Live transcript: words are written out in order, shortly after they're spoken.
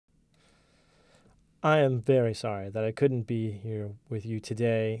I am very sorry that I couldn't be here with you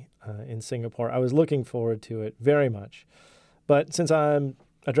today in Singapore. I was looking forward to it very much. But since I'm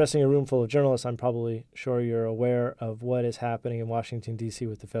addressing a room full of journalists, I'm probably sure you're aware of what is happening in Washington, D.C.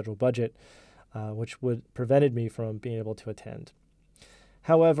 with the federal budget, which would prevented me from being able to attend.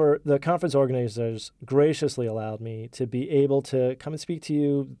 However, the conference organizers graciously allowed me to be able to come and speak to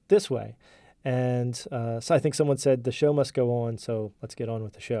you this way. And so I think someone said the show must go on, so let's get on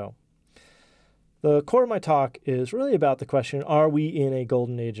with the show. The core of my talk is really about the question, are we in a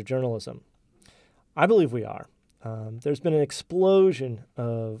golden age of journalism? I believe we are. There's been an explosion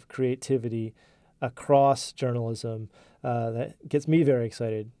of creativity across journalism that gets me very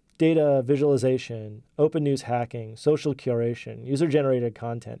excited. Data visualization, open news hacking, social curation, user-generated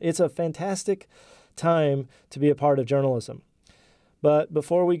content. It's a fantastic time to be a part of journalism. But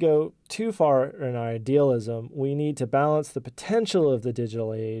before we go too far in our idealism, we need to balance the potential of the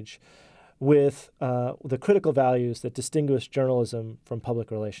digital age with the critical values that distinguish journalism from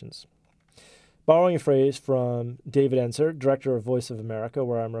public relations. Borrowing a phrase from David Enser, director of Voice of America,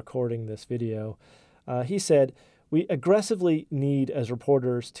 where I'm recording this video, he said, "We aggressively need as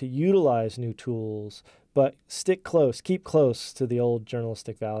reporters to utilize new tools, but keep close to the old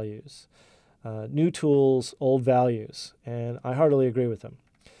journalistic values." New tools, old values, and I heartily agree with him.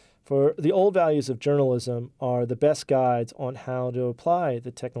 For the old values of journalism are the best guides on how to apply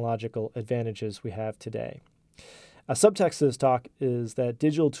the technological advantages we have today. A subtext of this talk is that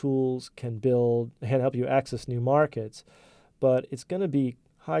digital tools can help you access new markets, but it's going to be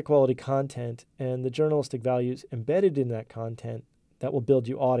high-quality content and the journalistic values embedded in that content that will build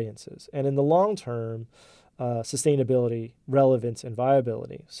you audiences. And in the long term, sustainability, relevance, and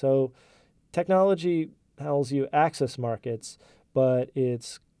viability. So technology helps you access markets, but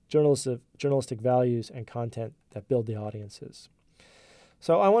it's journalistic values and content that build the audiences.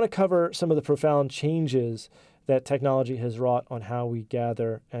 So I want to cover some of the profound changes that technology has wrought on how we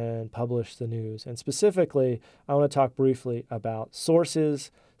gather and publish the news. And specifically, I want to talk briefly about sources,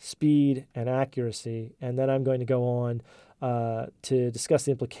 speed, and accuracy. And then I'm going to go on to discuss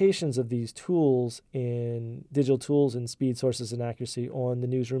the implications of these tools in digital tools and speed, sources, and accuracy on the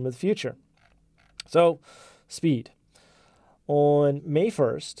newsroom of the future. So, speed. On May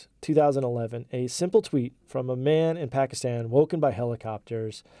 1st, 2011, a simple tweet from a man in Pakistan woken by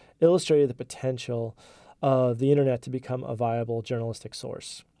helicopters illustrated the potential of the internet to become a viable journalistic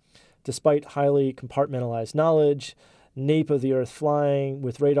source. Despite highly compartmentalized knowledge, nape of the earth flying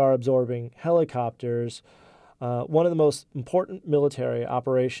with radar-absorbing helicopters, one of the most important military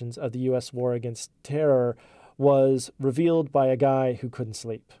operations of the U.S. war against terror was revealed by a guy who couldn't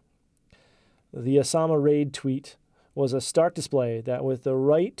sleep. The Osama raid tweet was a stark display that with the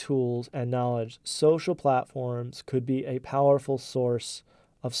right tools and knowledge, social platforms could be a powerful source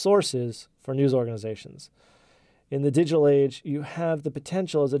of sources for news organizations. In the digital age, you have the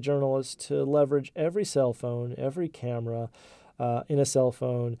potential as a journalist to leverage every cell phone, every camera in a cell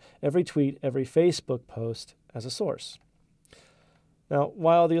phone, every tweet, every Facebook post as a source. Now,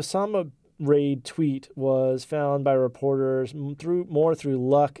 while the Osama raid tweet was found by reporters more through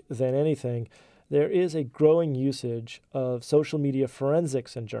luck than anything, there is a growing usage of social media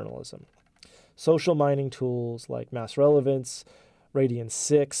forensics in journalism. Social mining tools like mass relevance, Radian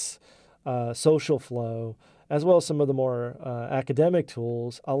 6, social flow, as well as some of the more academic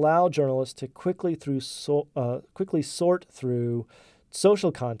tools, allow journalists to quickly sort through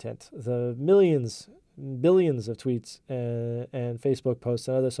social content, the billions of tweets and Facebook posts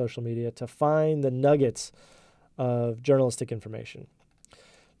and other social media to find the nuggets of journalistic information.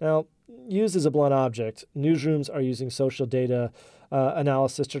 Now, used as a blunt object, newsrooms are using social data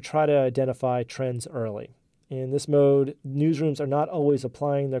analysis to try to identify trends early. In this mode, newsrooms are not always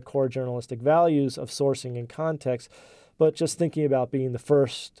applying their core journalistic values of sourcing and context, but just thinking about being the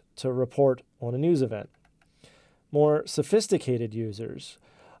first to report on a news event. More sophisticated users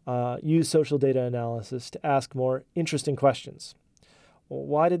use social data analysis to ask more interesting questions. Well,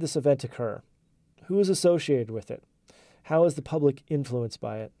 why did this event occur? Who is associated with it? How is the public influenced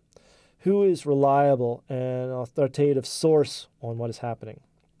by it? Who is reliable and authoritative source on what is happening?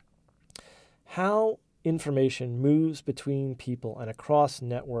 How information moves between people and across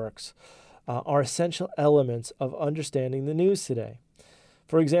networks are essential elements of understanding the news today.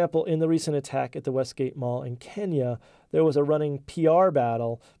 For example, in the recent attack at the Westgate Mall in Kenya, there was a running PR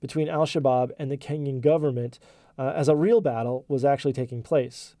battle between Al-Shabaab and the Kenyan government as a real battle was actually taking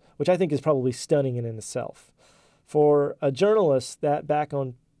place, which I think is probably stunning in itself. For a journalist, that back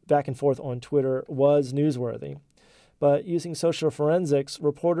and forth on Twitter was newsworthy. But using social forensics,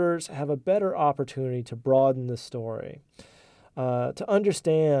 reporters have a better opportunity to broaden the story. to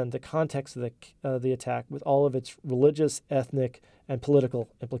understand the context of the attack with all of its religious, ethnic, and political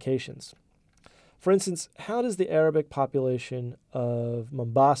implications. For instance, how does the Arabic population of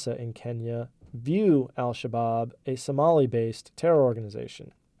Mombasa in Kenya view al-Shabaab, a Somali-based terror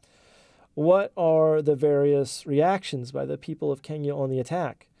organization? What are the various reactions by the people of Kenya on the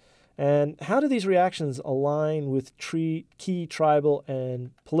attack? And how do these reactions align with key tribal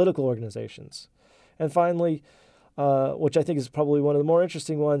and political organizations? And finally, which I think is probably one of the more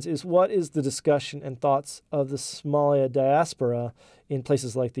interesting ones, is what is the discussion and thoughts of the Somalia diaspora in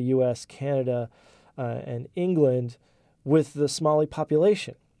places like the US, Canada, and England with the Somali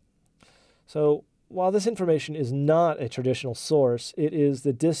population? So while this information is not a traditional source, it is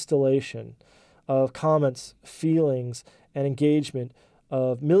the distillation of comments, feelings, and engagement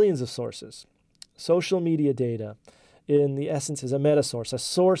of millions of sources. Social media data, in the essence, is a meta-source, a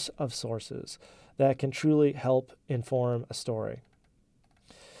source of sources that can truly help inform a story.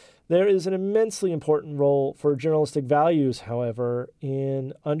 There is an immensely important role for journalistic values, however,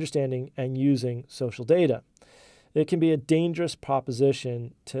 in understanding and using social data. It can be a dangerous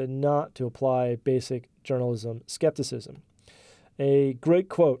proposition not to apply basic journalism skepticism. A great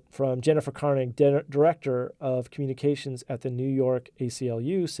quote from Jennifer Carnig, Director of Communications at the New York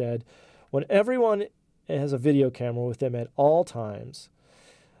ACLU, said, "When everyone has a video camera with them at all times,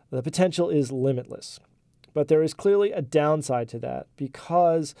 the potential is limitless. But there is clearly a downside to that,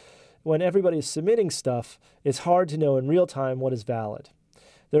 because when everybody is submitting stuff, it's hard to know in real time what is valid.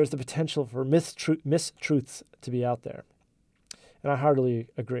 There is the potential for mistruths to be out there." And I heartily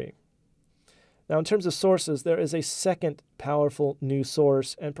agree. Now, in terms of sources, there is a second powerful new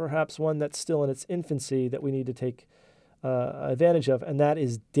source, and perhaps one that's still in its infancy, that we need to take advantage of, and that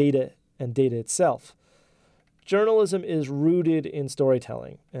is data and data itself. Journalism is rooted in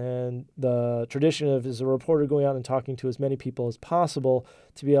storytelling, and the tradition of is a reporter going out and talking to as many people as possible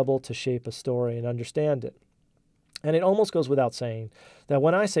to be able to shape a story and understand it. And it almost goes without saying that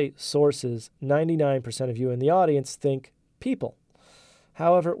when I say sources, 99% of you in the audience think people.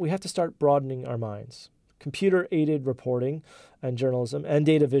 However, we have to start broadening our minds. Computer-aided reporting and journalism and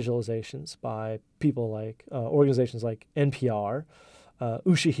data visualizations by people like organizations like NPR,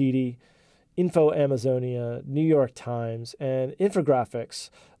 Ushahidi, Info Amazonia, New York Times, and infographics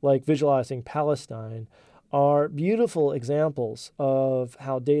like Visualizing Palestine are beautiful examples of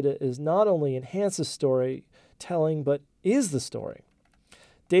how data is not only enhances storytelling, but is the story.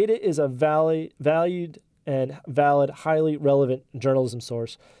 Data is a valued and valid, highly relevant journalism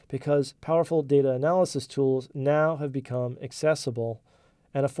source because powerful data analysis tools now have become accessible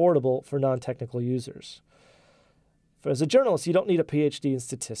and affordable for non-technical users. As a journalist, you don't need a PhD in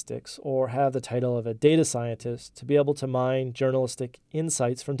statistics or have the title of a data scientist to be able to mine journalistic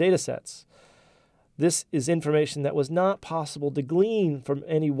insights from data sets. This is information that was not possible to glean from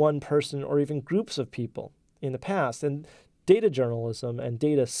any one person or even groups of people in the past. And data journalism and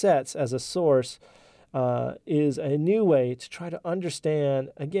data sets as a source is a new way to try to understand,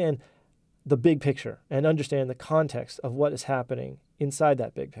 again, the big picture and understand the context of what is happening inside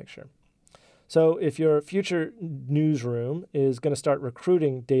that big picture. So if your future newsroom is going to start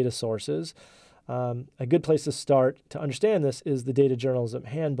recruiting data sources, a good place to start to understand this is the Data Journalism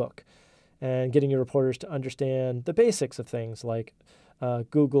Handbook and getting your reporters to understand the basics of things like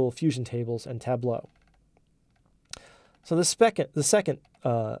Google Fusion Tables and Tableau. So the second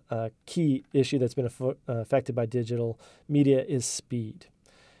key issue that's been affected by digital media is speed.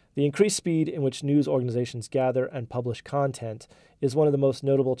 The increased speed in which news organizations gather and publish content is one of the most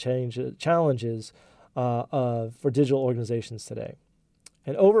notable challenges for digital organizations today.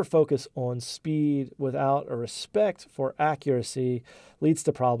 An over-focus on speed without a respect for accuracy leads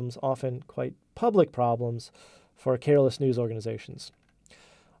to problems, often quite public problems, for careless news organizations.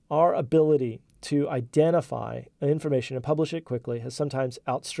 Our ability to identify information and publish it quickly has sometimes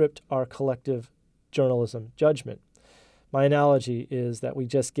outstripped our collective journalism judgment. My analogy is that we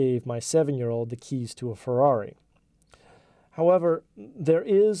just gave my 7-year-old the keys to a Ferrari. However, there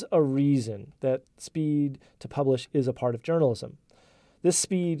is a reason that speed to publish is a part of journalism. This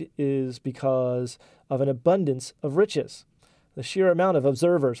speed is because of an abundance of riches. The sheer amount of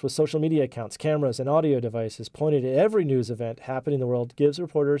observers with social media accounts, cameras, and audio devices pointed at every news event happening in the world gives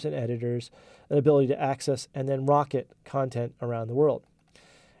reporters and editors an ability to access and then rocket content around the world.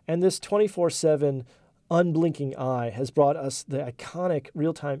 And this 24/7 unblinking eye has brought us the iconic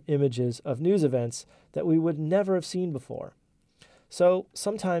real-time images of news events that we would never have seen before. So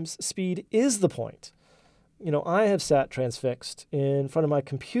sometimes speed is the point. I have sat transfixed in front of my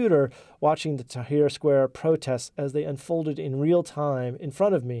computer watching the Tahrir Square protests as they unfolded in real time in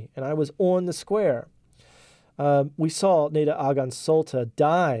front of me, and I was on the square. We saw Neda Agan Solta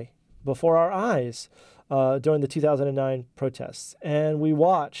die before our eyes during the 2009 protests. And we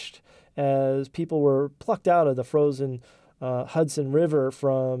watched as people were plucked out of the frozen Hudson River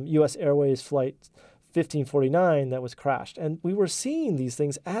from U.S. Airways Flight 1549 that was crashed. And we were seeing these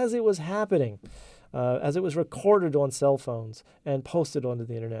things as it was happening, as it was recorded on cell phones and posted onto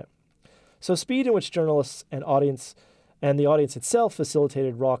the internet. So speed in which journalists and the audience itself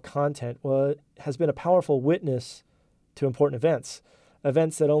facilitated raw content has been a powerful witness to important events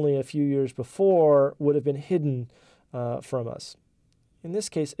that only a few years before would have been hidden from us. In this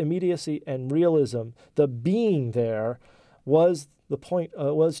case, immediacy and realism, the being there, was the point.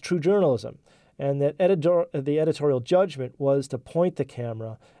 Was true journalism, and that the editorial judgment was to point the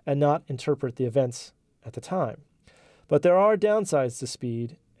camera and not interpret the events at the time. But there are downsides to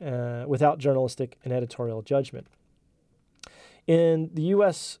speed without journalistic and editorial judgment. In the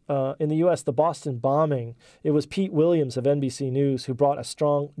U.S., the Boston bombing, it was Pete Williams of NBC News who brought a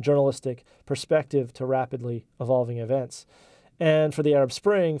strong journalistic perspective to rapidly evolving events. And for the Arab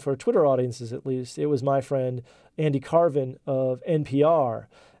Spring, for Twitter audiences at least, it was my friend Andy Carvin of NPR.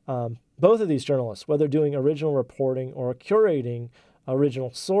 Both of these journalists, whether doing original reporting or curating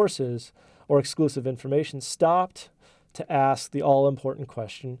original sources or exclusive information, stopped to ask the all-important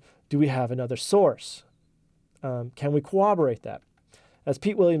question, do we have another source? Can we corroborate that? As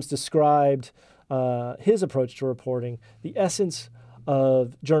Pete Williams described his approach to reporting, the essence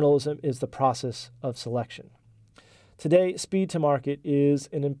of journalism is the process of selection. Today, speed to market is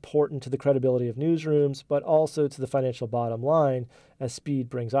important to the credibility of newsrooms, but also to the financial bottom line, as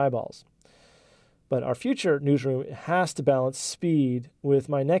speed brings eyeballs. But our future newsroom has to balance speed with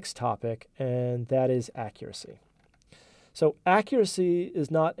my next topic, and that is accuracy. So accuracy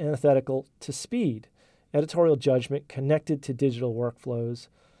is not antithetical to speed. Editorial judgment connected to digital workflows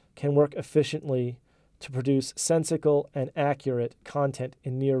can work efficiently to produce sensical and accurate content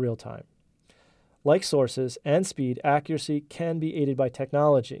in near real time. Like sources and speed, accuracy can be aided by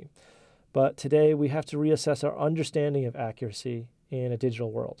technology. But today we have to reassess our understanding of accuracy in a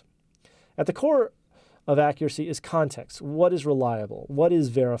digital world. At the core of accuracy is context. What is reliable? What is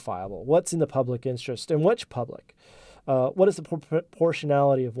verifiable? What's in the public interest? And which public? What is the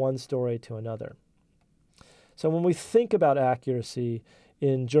proportionality of one story to another? So when we think about accuracy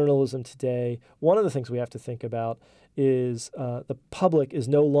in journalism today, one of the things we have to think about is the public is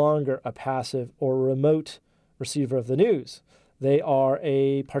no longer a passive or remote receiver of the news. They are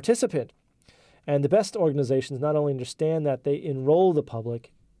a participant. And the best organizations not only understand that, they enroll the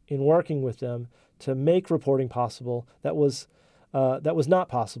public in working with them to make reporting possible that was not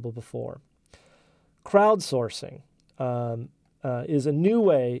possible before. Crowdsourcing is a new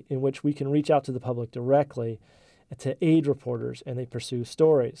way in which we can reach out to the public directly to aid reporters and they pursue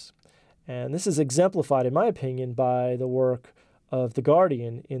stories. And this is exemplified, in my opinion, by the work of The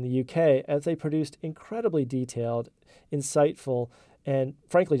Guardian in the UK, as they produced incredibly detailed, insightful, and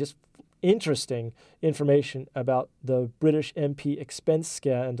frankly just interesting information about the British MP expense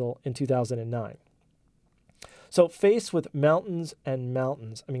scandal in 2009. So faced with mountains and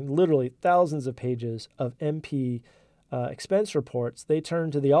mountains, I mean literally thousands of pages of MP expense reports, they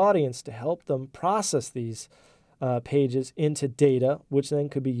turned to the audience to help them process these pages into data, which then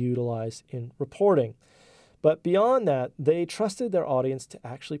could be utilized in reporting. But beyond that, they trusted their audience to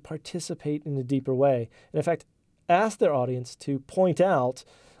actually participate in a deeper way. And in fact, asked their audience to point out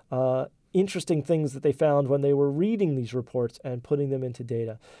interesting things that they found when they were reading these reports and putting them into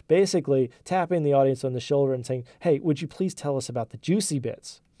data. Basically, tapping the audience on the shoulder and saying, hey, would you please tell us about the juicy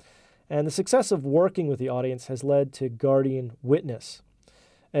bits? And the success of working with the audience has led to Guardian Witness,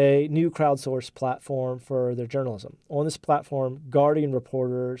 a new crowdsourced platform for their journalism. On this platform, Guardian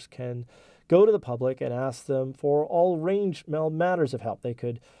reporters can go to the public and ask them for all range matters of help. They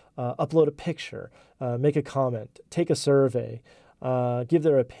could upload a picture, make a comment, take a survey, give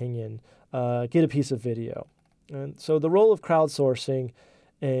their opinion, get a piece of video. And so the role of crowdsourcing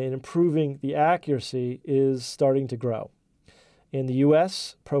in improving the accuracy is starting to grow. In the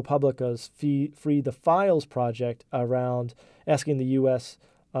U.S., ProPublica's Free the Files project around asking the U.S.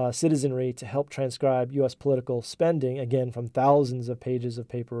 Citizenry to help transcribe U.S. political spending, again from thousands of pages of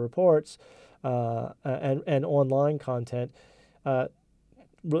paper reports and online content,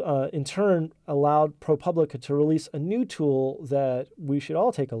 in turn allowed ProPublica to release a new tool that we should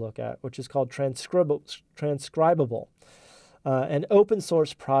all take a look at, which is called Transcribable, an open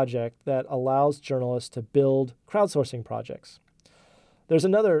source project that allows journalists to build crowdsourcing projects. There's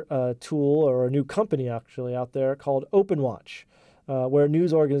another tool, or a new company actually out there, called OpenWatch, where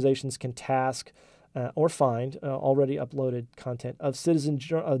news organizations can task or find already uploaded content of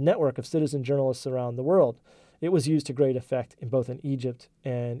a network of citizen journalists around the world. It was used to great effect in both in Egypt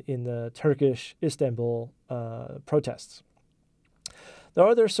and in the Turkish Istanbul protests. There are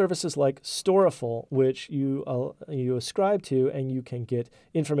other services like Storiful, which you ascribe to, and you can get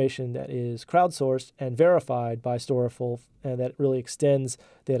information that is crowdsourced and verified by Storiful, and that really extends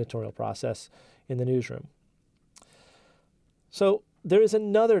the editorial process in the newsroom. So there is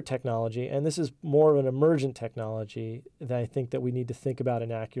another technology, and this is more of an emergent technology that I think that we need to think about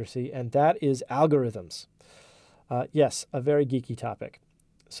in accuracy, and that is algorithms. Yes, a very geeky topic.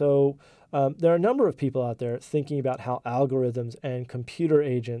 So there are a number of people out there thinking about how algorithms and computer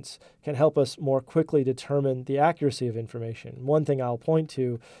agents can help us more quickly determine the accuracy of information. One thing I'll point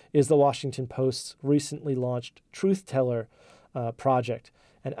to is the Washington Post's recently launched Truth Teller project,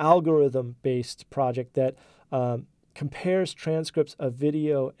 an algorithm-based project that compares transcripts of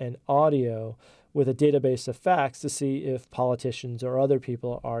video and audio with a database of facts to see if politicians or other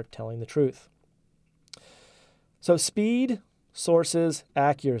people are telling the truth. So speed, sources,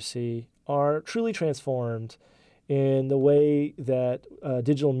 accuracy are truly transformed in the way that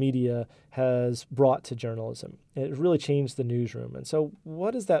digital media has brought to journalism. It really changed the newsroom. And so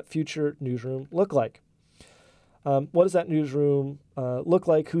what does that future newsroom look like? What does that newsroom look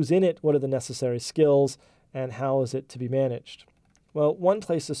like? Who's in it? What are the necessary skills? And how is it to be managed? Well, one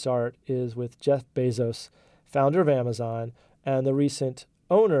place to start is with Jeff Bezos, founder of Amazon, and the recent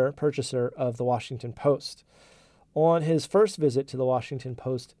purchaser of the Washington Post. On his first visit to the Washington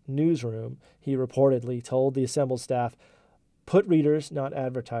Post newsroom, he reportedly told the assembled staff, "Put readers, not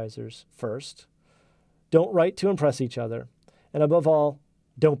advertisers, first. Don't write to impress each other. And above all,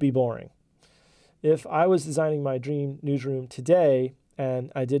 don't be boring." If I was designing my dream newsroom today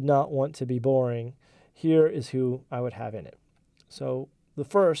and I did not want to be boring, here is who I would have in it. So the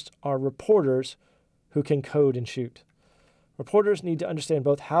first are reporters who can code and shoot. Reporters need to understand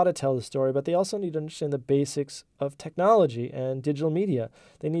both how to tell the story, but they also need to understand the basics of technology and digital media.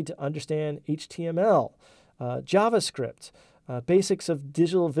 They need to understand HTML, JavaScript, basics of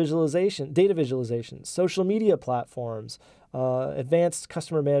digital visualization, data visualization, social media platforms, advanced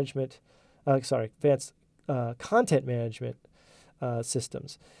content management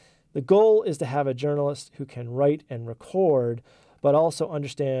systems. The goal is to have a journalist who can write and record, but also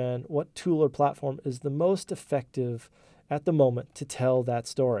understand what tool or platform is the most effective at the moment to tell that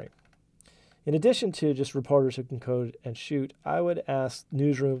story. In addition to just reporters who can code and shoot, I would ask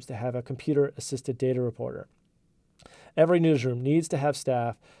newsrooms to have a computer-assisted data reporter. Every newsroom needs to have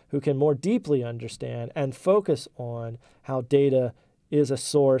staff who can more deeply understand and focus on how data is a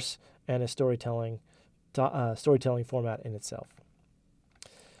source and a storytelling format in itself.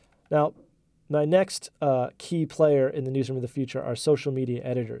 Now, my next key player in the newsroom of the future are social media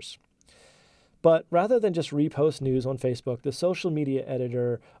editors. But rather than just repost news on Facebook, the social media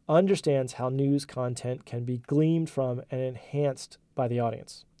editor understands how news content can be gleaned from and enhanced by the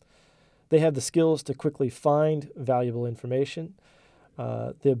audience. They have the skills to quickly find valuable information,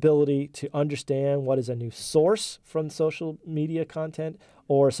 the ability to understand what is a new source from social media content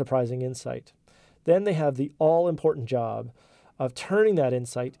or a surprising insight. Then they have the all-important job of turning that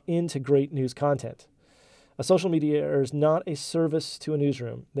insight into great news content. A social media editor is not a service to a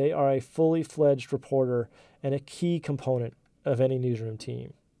newsroom. They are a fully fledged reporter and a key component of any newsroom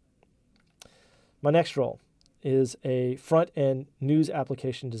team. My next role is a front-end news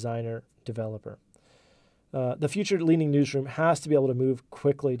application designer developer. The future-leaning newsroom has to be able to move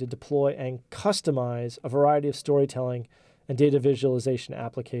quickly to deploy and customize a variety of storytelling and data visualization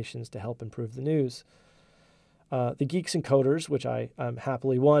applications to help improve the news. The geeks and coders, which I am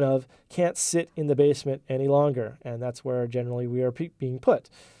happily one of, can't sit in the basement any longer, and that's where generally we are being put.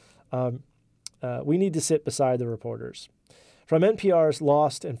 We need to sit beside the reporters. From NPR's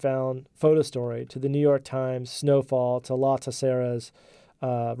Lost and Found photo story to the New York Times Snowfall to La Tercera's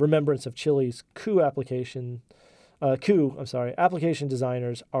Remembrance of Chile's application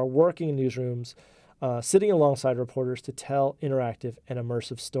designers are working in newsrooms, sitting alongside reporters to tell interactive and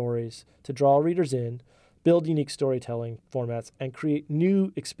immersive stories, to draw readers in, build unique storytelling formats, and create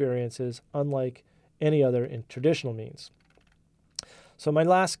new experiences unlike any other in traditional means. So my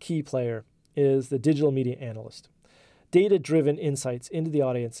last key player is the digital media analyst. Data-driven insights into the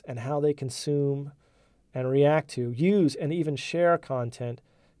audience and how they consume and react to, use, and even share content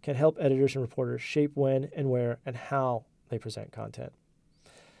can help editors and reporters shape when and where and how they present content.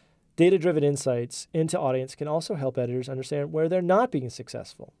 Data-driven insights into audience can also help editors understand where they're not being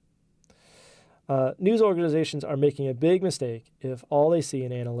successful. News organizations are making a big mistake if all they see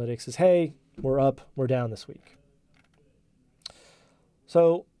in analytics is, hey, we're up, we're down this week.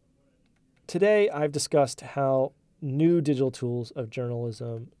 So today I've discussed how new digital tools of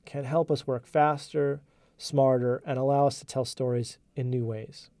journalism can help us work faster, smarter, and allow us to tell stories in new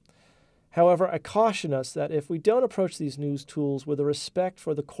ways. However, I caution us that if we don't approach these news tools with a respect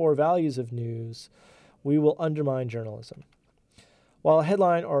for the core values of news, we will undermine journalism. While a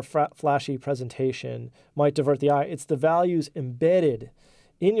headline or a flashy presentation might divert the eye, it's the values embedded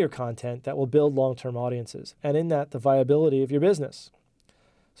in your content that will build long-term audiences, and in that, the viability of your business.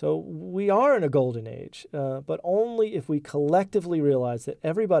 So we are in a golden age, but only if we collectively realize that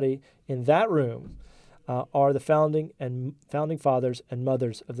everybody in that room are the founding fathers and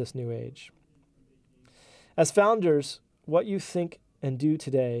mothers of this new age. As founders, what you think and do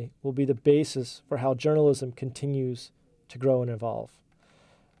today will be the basis for how journalism continues to grow and evolve.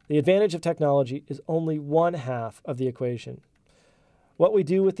 The advantage of technology is only one half of the equation. What we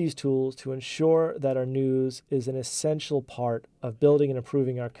do with these tools to ensure that our news is an essential part of building and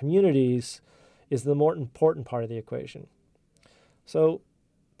improving our communities is the more important part of the equation. So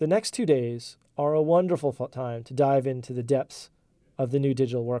the next 2 days are a wonderful time to dive into the depths of the new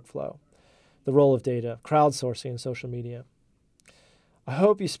digital workflow, the role of data, crowdsourcing, and social media. I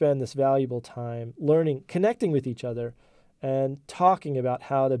hope you spend this valuable time learning, connecting with each other, and talking about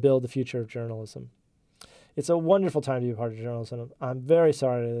how to build the future of journalism. It's a wonderful time to be a part of journalism. I'm very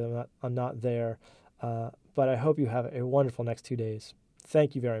sorry that I'm not there, but I hope you have a wonderful next 2 days.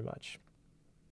 Thank you very much.